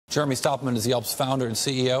Jeremy Stoppelman is Yelp's founder and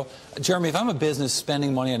CEO. Jeremy, if I'm a business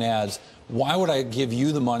spending money on ads, why would I give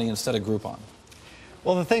you the money instead of Groupon?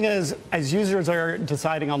 Well, the thing is, as users are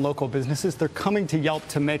deciding on local businesses, they're coming to Yelp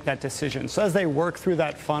to make that decision. So as they work through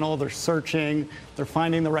that funnel, they're searching, they're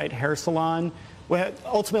finding the right hair salon.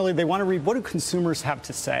 Ultimately, they want to read what do consumers have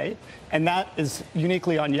to say, and that is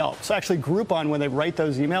uniquely on Yelp. So actually, Groupon, when they write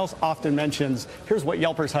those emails, often mentions, here's what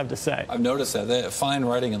Yelpers have to say. I've noticed that. They have fine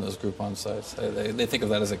writing in those Groupon sites. They think of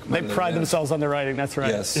that as a They pride themselves on their writing, that's right.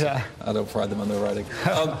 Yes, yeah. I don't pride them on their writing.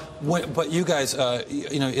 But you guys,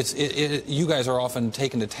 you guys are often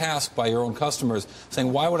taken to task by your own customers,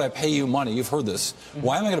 saying, why would I pay you money? You've heard this.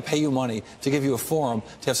 Why am I going to pay you money to give you a forum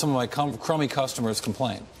to have some of my crummy customers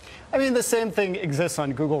complain? I mean, the same thing exists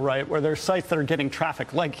on Google, right, where there's sites that are getting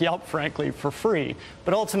traffic, like Yelp, frankly, for free.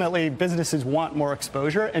 But ultimately, businesses want more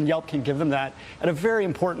exposure, and Yelp can give them that at a very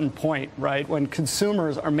important point, right, when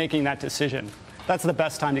consumers are making that decision. That's the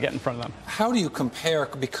best time to get in front of them. How do you compare,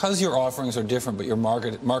 because your offerings are different, but your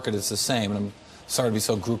market is the same, and I'm sorry to be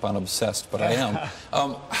so Groupon obsessed, but I am.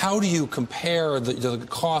 How do you compare the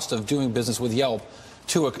cost of doing business with Yelp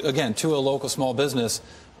to a local small business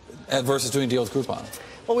versus doing deals with Groupon?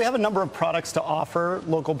 Well, we have a number of products to offer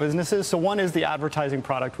local businesses. So one is the advertising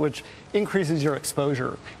product, which increases your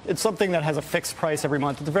exposure. It's something that has a fixed price every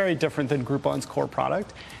month. It's very different than Groupon's core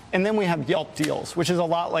product. And then we have Yelp Deals, which is a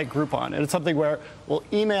lot like Groupon. And it's something where we'll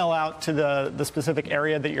email out to the specific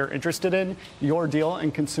area that you're interested in, your deal,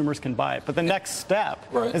 and consumers can buy it. But the next step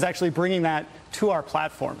is actually bringing that to our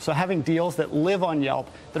platform. So having deals that live on Yelp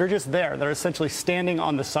that are just there, that are essentially standing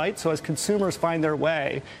on the site. So as consumers find their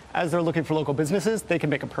way, as they're looking for local businesses, they can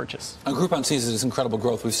make a purchase. And Groupon sees this incredible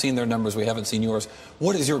growth. We've seen their numbers. We haven't seen yours.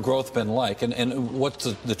 What has your growth been like, and what's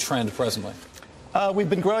the trend presently? We've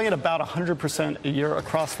been growing at about 100% a year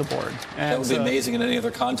across the board. And that would be amazing in any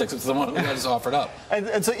other context if someone has offered up.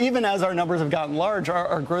 And so even as our numbers have gotten large,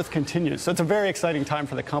 our growth continues. So it's a very exciting time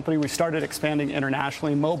for the company. We started expanding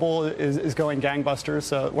internationally. Mobile is going gangbusters,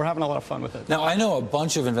 so we're having a lot of fun with it. Now, I know a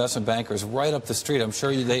bunch of investment bankers right up the street. I'm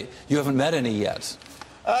sure you haven't met any yet.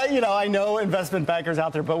 I know investment bankers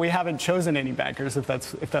out there, but we haven't chosen any bankers, if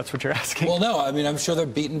that's what you're asking. Well, no, I mean, I'm sure they're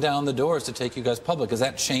beating down the doors to take you guys public. Has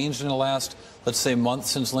that changed in the last, let's say, month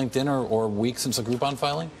since LinkedIn or week since the Groupon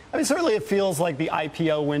filing? I mean, certainly it feels like the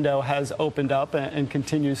IPO window has opened up and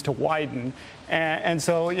continues to widen. And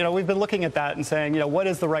so, we've been looking at that and saying, what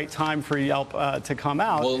is the right time for Yelp to come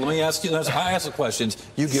out? Well, let me ask you, I ask the questions,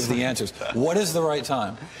 you give the answers. What is the right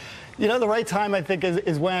time? The right time, I think,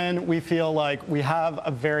 is when we feel like we have a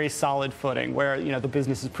very solid footing where, the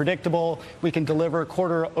business is predictable. We can deliver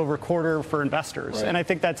quarter over quarter for investors. Right. And I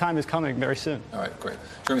think that time is coming very soon. All right, great.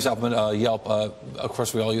 Jeremy Stoppelman, Yelp. Of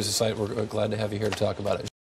course, we all use the site. We're glad to have you here to talk about it.